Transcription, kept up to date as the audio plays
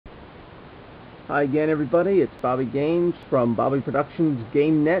Hi again, everybody. It's Bobby Games from Bobby Productions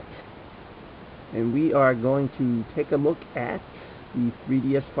GameNet, and we are going to take a look at the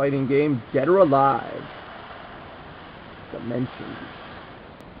 3DS fighting game Dead or Alive: Dimensions.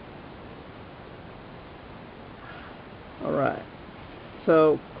 Alright,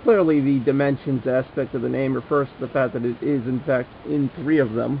 so clearly the Dimensions aspect of the name refers to the fact that it is in fact in three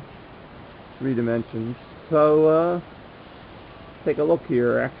dimensions. So, take a look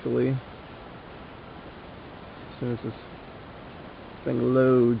here actually. As soon as this thing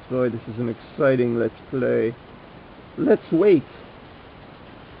loads, boy, this is an exciting Let's Play. Let's wait.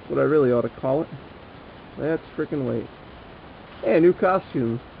 That's what I really ought to call it. Let's freaking wait. Hey, new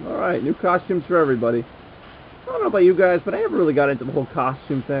costume. Alright, new costumes for everybody. I don't know about you guys, but I never really got into the whole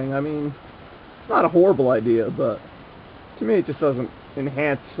costume thing. I mean, it's not a horrible idea, but to me it just doesn't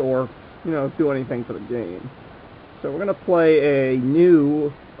enhance or, do anything for the game. So we're going to play a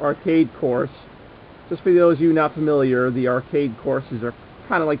new arcade course. Just for those of you not familiar, the arcade courses are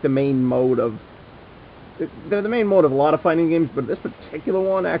kind of like the main mode of... They're the main mode of a lot of fighting games, but this particular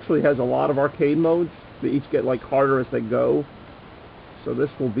one actually has a lot of arcade modes. They each get like harder as they go. So this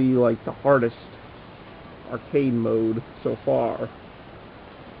will be like the hardest arcade mode so far.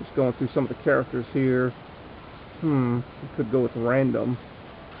 Just going through some of the characters here. We could go with random.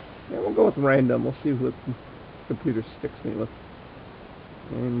 Yeah, we'll go with random. We'll see what the computer sticks me with.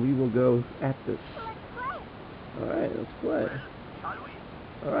 And we will go at this. Alright, let's play.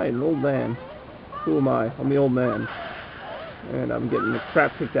 Alright, an old man. Who am I? I'm the old man. And I'm getting the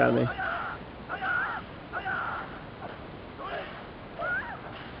crap kicked out of me.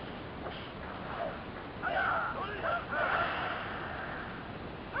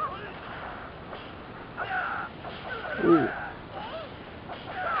 Ooh.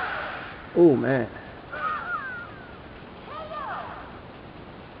 Oh, man.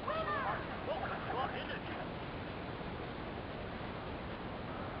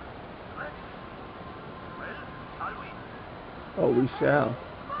 Oh, we shall.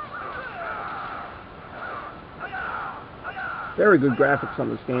 Very good graphics on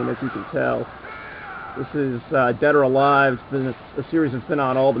this game, as you can tell. This is Dead or Alive. It's been a series that's been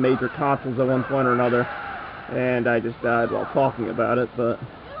on all the major consoles at one point or another. And I just died while talking about it, but...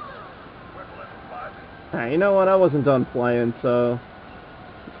 you know what? I wasn't done playing, so...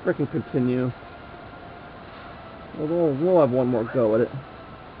 let's frickin' continue. We'll have one more go at it.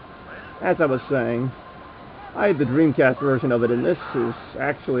 As I was saying, I had the Dreamcast version of it, and this is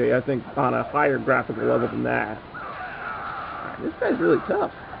actually, I think, on a higher graphical level than that. This guy's really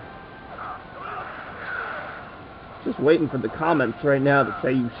tough. Just waiting for the comments right now that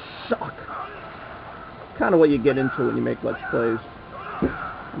say you suck. Kind of what you get into when you make Let's Plays.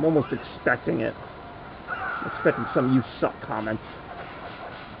 I'm almost expecting it. I'm expecting some "you suck" comments.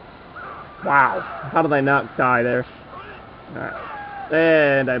 Wow. How did I not die there? Alright.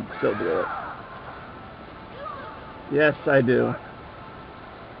 And I still blew it. Yes, I do.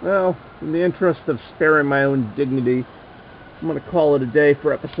 Well, in the interest of sparing my own dignity, I'm going to call it a day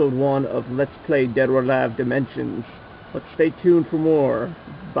for episode 1 of Let's Play Dead or Alive Dimensions. But stay tuned for more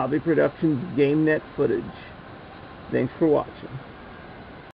Bobby Productions GameNet footage. Thanks for watching.